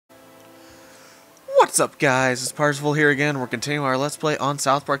What's up, guys? It's Parzival here again. We're continuing our Let's Play on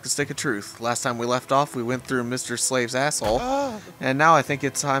South Park: The Stick of Truth. Last time we left off, we went through Mr. Slave's asshole, and now I think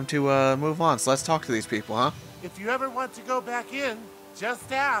it's time to move on. So let's talk to these people, huh? If you ever want to go back in,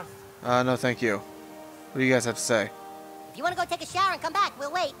 just ask. No, thank you. What do you guys have to say? If you want to go take a shower and come back,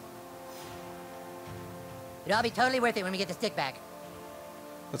 we'll wait. It'll all be totally worth it when we get the stick back.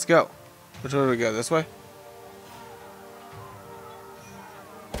 Let's go. Which way do we go? This way?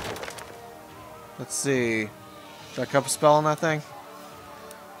 Let's see. Should I cup a spell on that thing?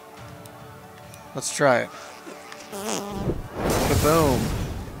 Let's try it. Kaboom.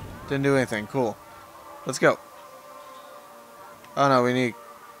 Didn't do anything. Cool. Let's go. Oh no, we need to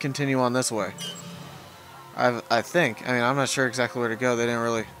continue on this way. I think. I mean, I'm not sure exactly where to go. They didn't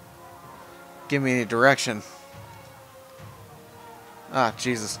really give me any direction. Ah,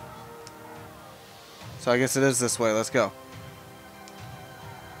 Jesus. So I guess it is this way. Let's go.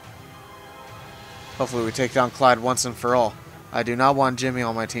 Hopefully we take down Clyde once and for all. I do not want Jimmy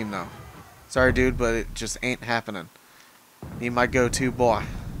on my team though. Sorry dude, but it just ain't happening. Need my go-to boy.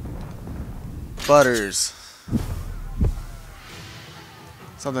 Butters.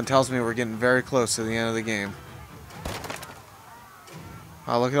 Something tells me we're getting very close to the end of the game.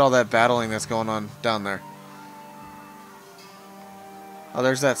 Oh, look at all that battling that's going on down there. Oh,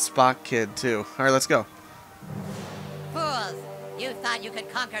 there's that Spock kid too. Alright, let's go. Fools! You thought you could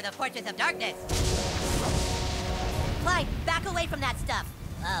conquer the Fortress of Darkness! Clyde, back away from that stuff!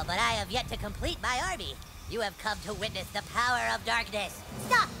 Oh, but I have yet to complete my army. You have come to witness the power of darkness.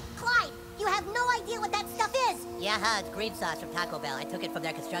 Stop! Clyde! You have no idea what that stuff is! Yeah, it's green sauce from Taco Bell. I took it from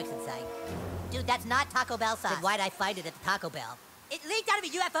their construction site. Dude, that's not Taco Bell sauce. Then why'd I find it at the Taco Bell? It leaked out of a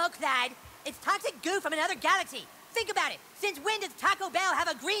UFO, Clyde! It's toxic goo from another galaxy! Think about it! Since when does Taco Bell have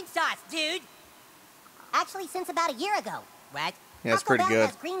a green sauce, dude? Actually, since about a year ago. What? Yeah, it's pretty good. Taco Bell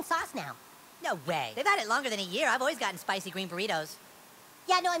has green sauce now. No way. They've had it longer than a year. I've always gotten spicy green burritos.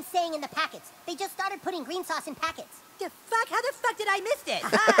 Yeah, no, I'm saying in the packets. They just started putting green sauce in packets. The fuck? How the fuck did I miss it?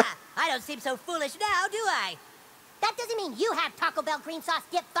 I don't seem so foolish now, do I? That doesn't mean you have Taco Bell green sauce,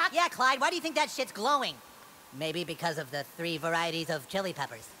 dip fuck. Yeah, Clyde, why do you think that shit's glowing? Maybe because of the 3 varieties of chili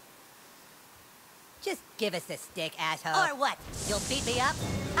peppers. Just give us the stick, asshole. Or what? You'll beat me up?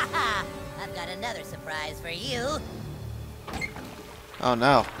 Haha! I've got another surprise for you. Oh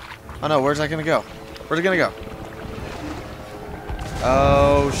no. Oh no, where's that gonna go? Where's it gonna go?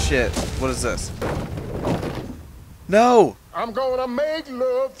 Oh shit. What is this? No! I'm gonna make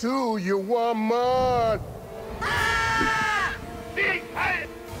love to you, woman. Ah!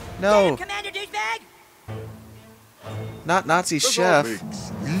 No! Commander douchebag! Not Nazi chef.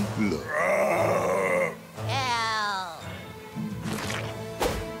 Sweet love. Hell!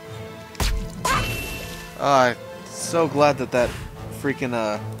 Oh, I'm so glad that that freaking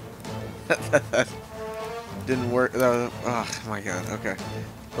that didn't work. Oh my god. Okay,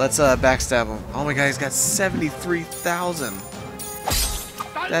 let's backstab him. Oh my god, he's got 73,000.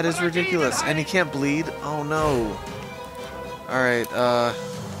 That is ridiculous, and he can't bleed. Oh no. All right,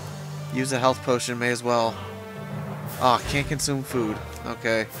 use a health potion. May as well. Oh, can't consume food.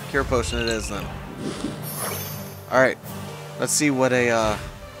 Okay, cure potion it is then. All right, let's see what a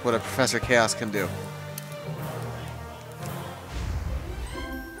Professor Chaos can do.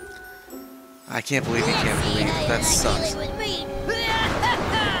 I can't believe he can't bleed. That sucks.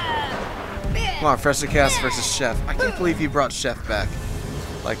 Come on, Professor Chaos versus Chef. I can't believe he brought Chef back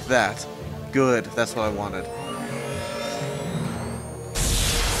like that. Good, that's what I wanted.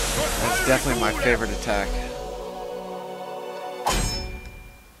 That's definitely my favorite attack.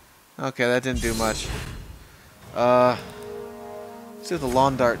 Okay, that didn't do much. Let's see what the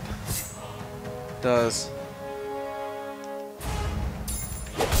lawn dart does.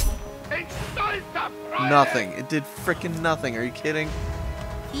 Nothing. It did frickin' nothing. Are you kidding?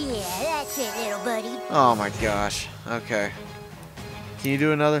 Yeah, that's it, little buddy. Oh my gosh. Okay. Can you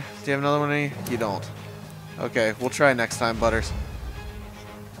do another? Do you have another one in you? You don't. Okay, we'll try next time, Butters.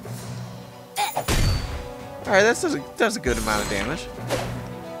 Alright, that does a good amount of damage.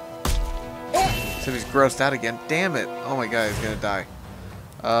 So he's grossed out again. Damn it. Oh my god, he's gonna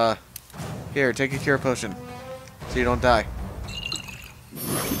die. Here, take a cure potion. So you don't die.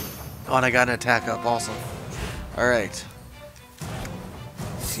 Oh, and I got an attack up. Awesome. Alright.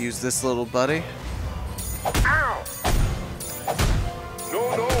 Let's use this little buddy. Ow!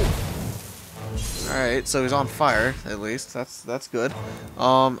 No, no. Alright, so he's on fire, at least. That's good.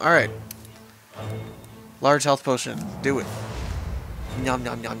 Alright. Large health potion. Do it. Yum,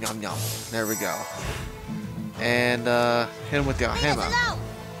 yum, yum, yum, yum. There we go. And, hit him with the hammer.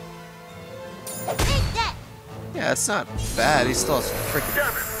 Yeah, it's not bad. He still has freaking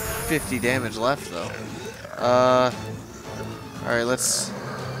 50 damage left though. Alright, let's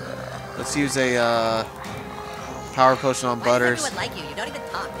use a power potion on Butters. Why does everyone like you? You don't even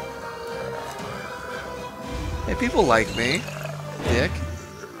talk. Hey, people like me, dick.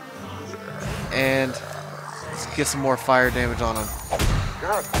 And let's get some more fire damage on him.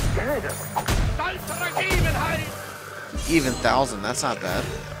 God damn. Even 1,000, that's not bad.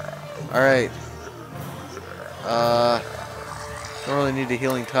 Alright. Don't really need a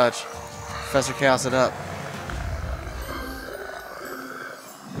healing touch. Professor Chaos it up.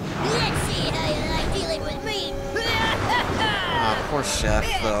 Let's see how you like dealing with me. Ah, poor Chef,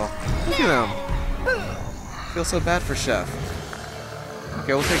 though. Look at him. I feel so bad for Chef.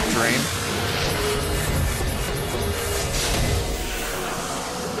 Okay, we'll take Drain.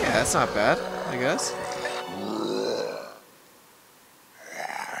 Yeah, that's not bad, I guess.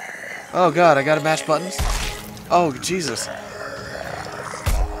 Oh god, I gotta mash buttons? Oh, Jesus.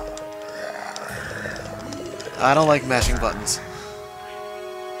 I don't like mashing buttons.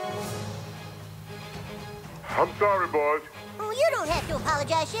 I'm sorry, boys. Oh, you don't have to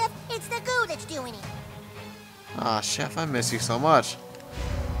apologize, Chef. It's the goo that's doing it. Ah, Chef, I miss you so much.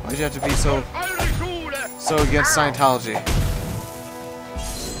 Why'd you have to be so against Scientology?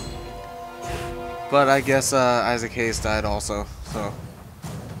 But I guess Isaac Hayes died also, so.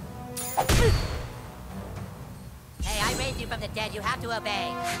 Hey, I raised you from the dead. You have to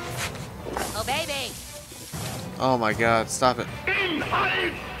obey. Obey me. Oh my god, stop it.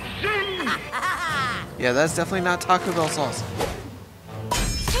 Yeah, that's definitely not Taco Bell sauce.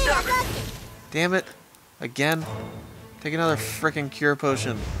 Hey, I got you. Damn it. Again? Take another frickin' cure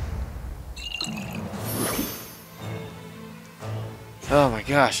potion. Oh my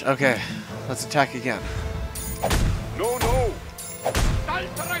gosh, okay. Let's attack again. No, no.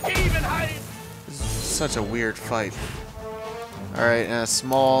 This is such a weird fight. Alright, and a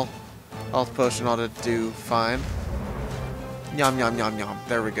small health potion ought to do fine. Yum, yum, yum, yum.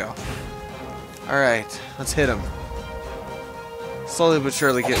 There we go. Alright, let's hit him. Slowly but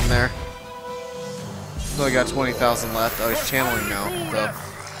surely getting there. So I got 20,000 left. Oh, he's channeling now. So.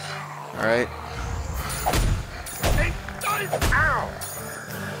 Alright.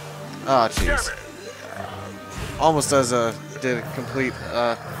 Oh, jeez. Almost did a complete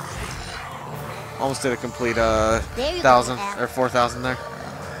 1,000 or 4,000 there.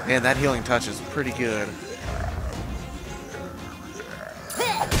 Man, that healing touch is pretty good.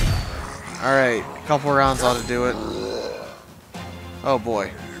 Alright, a couple rounds ought to do it. Oh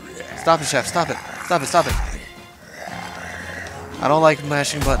boy. Stop it, Chef, stop it. Stop it, stop it. I don't like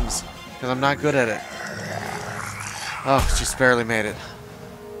mashing buttons, because I'm not good at it. Oh, just barely made it.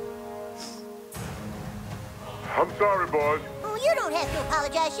 I'm sorry, boys. Oh, you don't have to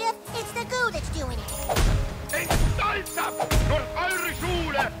apologize, Chef. It's the goo that's doing it.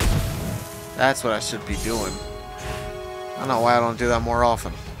 That's what I should be doing. I don't know why I don't do that more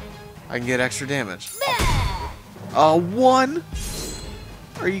often. I can get extra damage. One?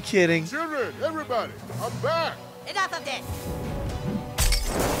 Are you kidding? Children, everybody, I'm back. Enough of this.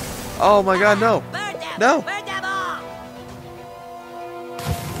 Oh my god, no. Burn them. No. Burn them all.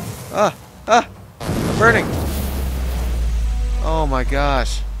 Burning. Oh my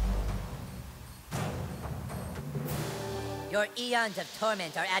gosh. Your eons of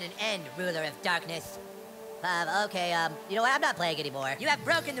torment are at an end, ruler of darkness. Okay, you know what? I'm not playing anymore. You have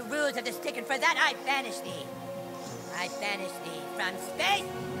broken the rules of the stick, and for that I banish thee. I banish thee from space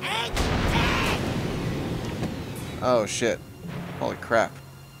and time. Oh shit. Holy crap.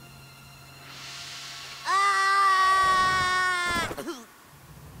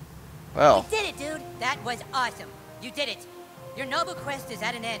 Well. You did it, dude. That was awesome. You did it. Your noble quest is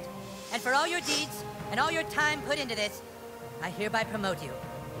at an end. And for all your deeds and all your time put into this, I hereby promote you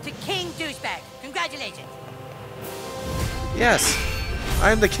to King Douchebag. Congratulations. Yes.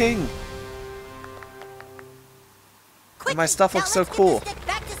 I am the king. Quickly, My stuff now looks so let's get cool. the stick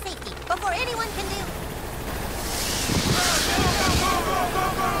back to safety before anyone can do.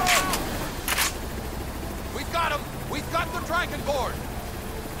 We've got him! We've got the Dragonborn!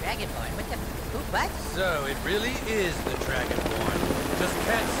 Dragonborn? What? So, it really is the Dragonborn. Just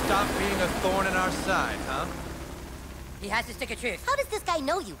can't stop being a thorn in our side, huh? He has the stick of truth. How does this guy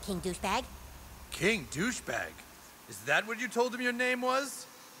know you, King Douchebag? King Douchebag? Is that what you told him your name was?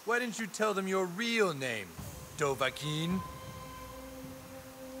 Why didn't you tell them your real name, Dovahkiin?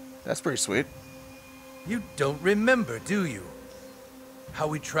 That's pretty sweet. You don't remember, do you? How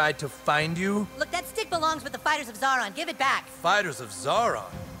we tried to find you? Look, that stick belongs with the fighters of Zaron. Give it back. Fighters of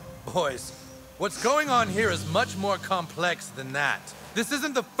Zaron? Boys, what's going on here is much more complex than that. This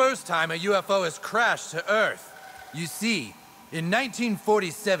isn't the first time a UFO has crashed to Earth. You see, In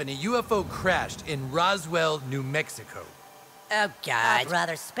 1947, a UFO crashed in Roswell, New Mexico. Oh, God.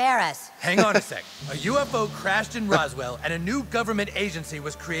 Brother, spare us. Hang on a sec. A UFO crashed in Roswell, and a new government agency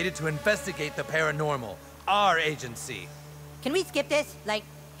was created to investigate the paranormal. Our agency. Can we skip this? Like,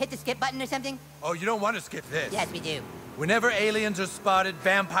 hit the skip button or something? Oh, you don't want to skip this? Yes, we do. Whenever aliens are spotted,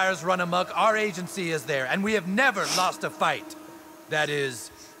 vampires run amok, our agency is there, and we have never lost a fight. That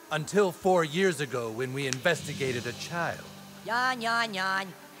is, until 4 years ago when we investigated a child. Yawn, yawn, yawn.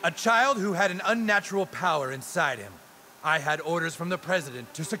 A child who had an unnatural power inside him. I had orders from the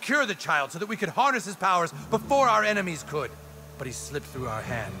president to secure the child so that we could harness his powers before our enemies could. But he slipped through our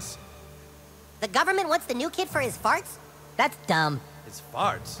hands. The government wants the new kid for his farts? That's dumb. His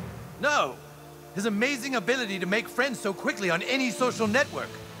farts? No! His amazing ability to make friends so quickly on any social network.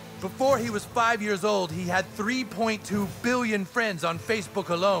 Before he was 5 years old, he had 3.2 billion friends on Facebook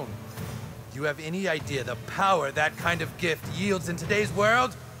alone. You have any idea the power that kind of gift yields in today's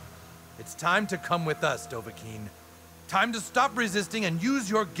world? It's time to come with us, Dovahkiin. Time to stop resisting and use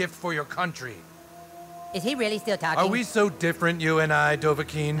your gift for your country. Is he really still talking? Are we so different, you and I,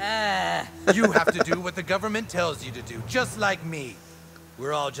 Dovahkiin? You have to do what the government tells you to do, just like me.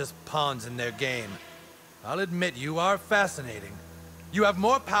 We're all just pawns in their game. I'll admit you are fascinating. You have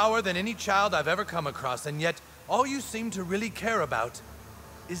more power than any child I've ever come across, and yet all you seem to really care about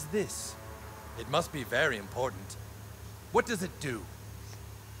is this. It must be very important. What does it do?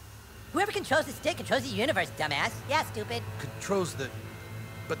 Whoever controls the stick controls the universe, dumbass. Yeah, stupid. Controls the...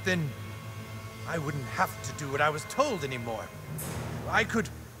 But then... I wouldn't have to do what I was told anymore. I could...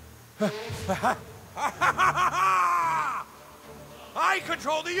 I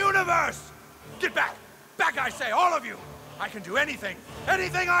control the universe! Get back! Back, I say, all of you! I can do anything!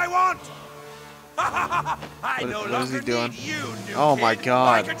 Anything I want! I no longer need you, new Oh my kid.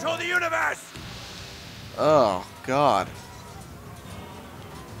 God. I control the universe! Oh, God.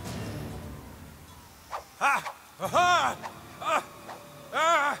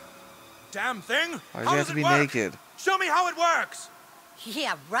 Damn thing! Why does he have to be naked? Show me how it works!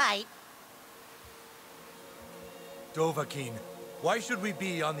 Yeah, right. Dovahkiin, why should we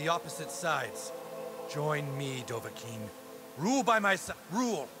be on the opposite sides? Join me, Dovahkiin. Rule by my side.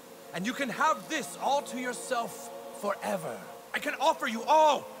 Rule. And you can have this all to yourself forever. I can offer you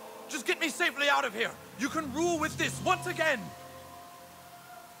all. Just get me safely out of here. You can rule with this once again.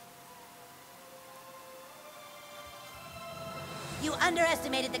 You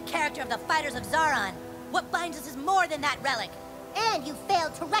underestimated the character of the fighters of Zaron. What binds us is more than that relic. And you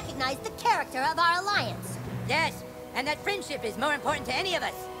failed to recognize the character of our alliance. Yes, and that friendship is more important to any of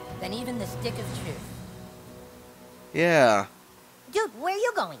us than even the stick of truth. Yeah. Dude, where are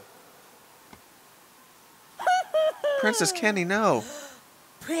you going? Princess Kenny, no.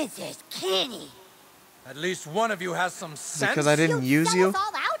 Princess Kenny. At least one of you has some sense. Because I didn't use sell you? us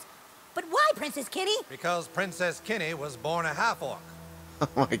all out? But why, Princess Kenny? Because Princess Kenny was born a half-orc. Oh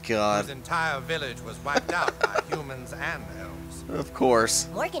my God. Whose entire village was wiped out by humans and elves. Of course.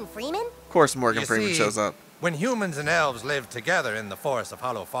 Morgan Freeman? Of course Morgan You Freeman see, shows up. When humans and elves lived together in the forest of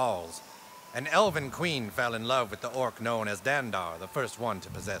Hollow Falls, an elven queen fell in love with the orc known as Dandar, the first one to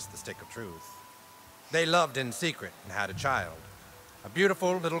possess the Stick of Truth. They loved in secret and had a child. A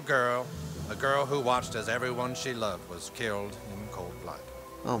beautiful little girl, a girl who watched as everyone she loved was killed in cold blood.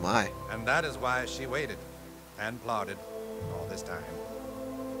 Oh my. And that is why she waited and plotted all this time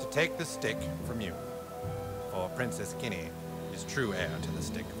to take the stick from you. For Princess Kenny is true heir to the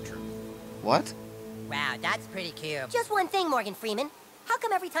Stick of Truth. What? Wow, that's pretty cute. Just one thing, Morgan Freeman. How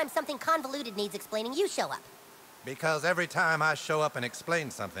come every time something convoluted needs explaining, you show up? Because every time I show up and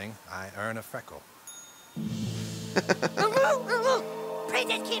explain something, I earn a freckle.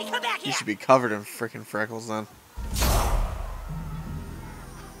 Princess Kenny, come back You here! should be covered in freaking freckles then.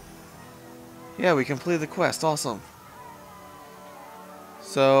 Yeah, we completed the quest. Awesome.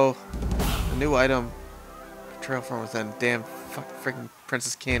 So, a new item. Trail from within. Damn, freaking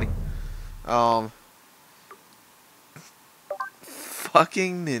Princess Kenny.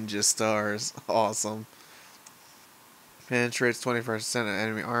 Fucking ninja stars. Awesome. Penetrates 21% of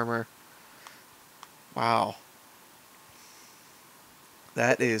enemy armor. Wow.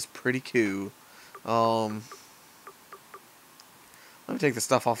 That is pretty cool. Let me take the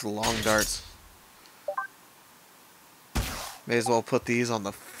stuff off the long darts. May as well put these on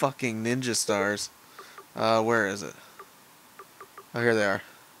the fucking ninja stars. Where is it? Oh, here they are.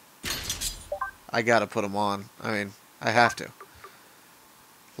 I gotta put them on. I mean, I have to.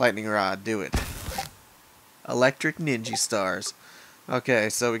 Lightning rod, do it. Electric ninja stars. Okay,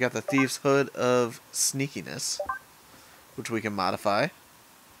 so we got the Thieves' Hood of Sneakiness, which we can modify.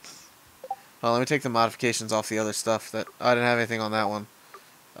 Well, let me take the modifications off the other stuff that I didn't have anything on that one.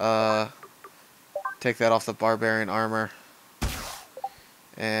 Take that off the barbarian armor.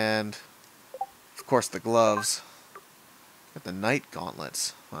 And of course the gloves. Got the knight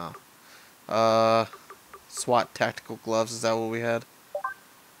gauntlets. Wow. SWAT tactical gloves, is that what we had?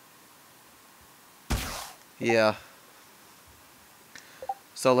 Yeah.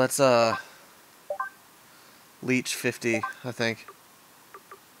 So let's leech 50, I think.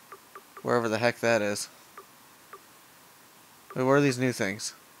 Wherever the heck that is. Wait, where are these new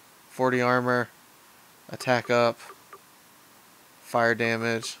things? 40 armor, attack up, fire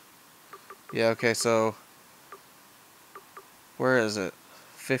damage. Yeah, okay, so where is it?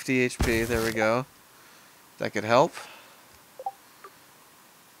 50 HP, there we go. That could help.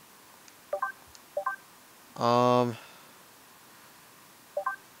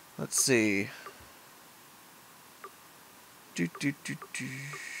 Let's see.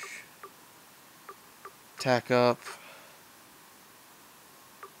 Attack up.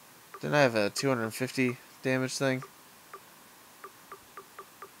 Didn't I have a 250 damage thing?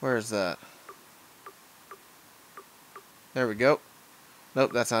 Where is that? There we go.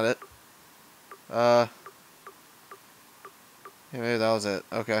 Nope, that's not it. Yeah, maybe that was it.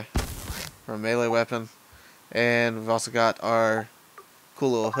 Okay. For a melee weapon. And we've also got our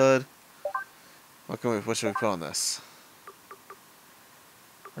cool little hood. What should we put on this?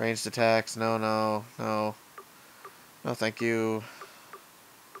 Ranged attacks. No, no, no. No, thank you.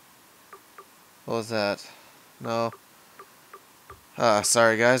 What was that? No.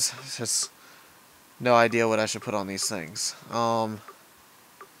 Sorry guys. Just no idea what I should put on these things.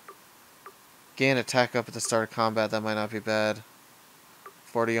 Gain attack up at the start of combat. That might not be bad.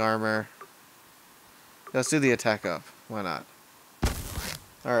 40 armor. Let's do the attack up. Why not?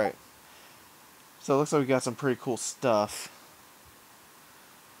 Alright. So it looks like we got some pretty cool stuff.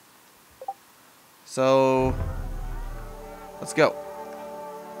 So let's go.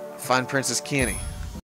 Find Princess Keanny.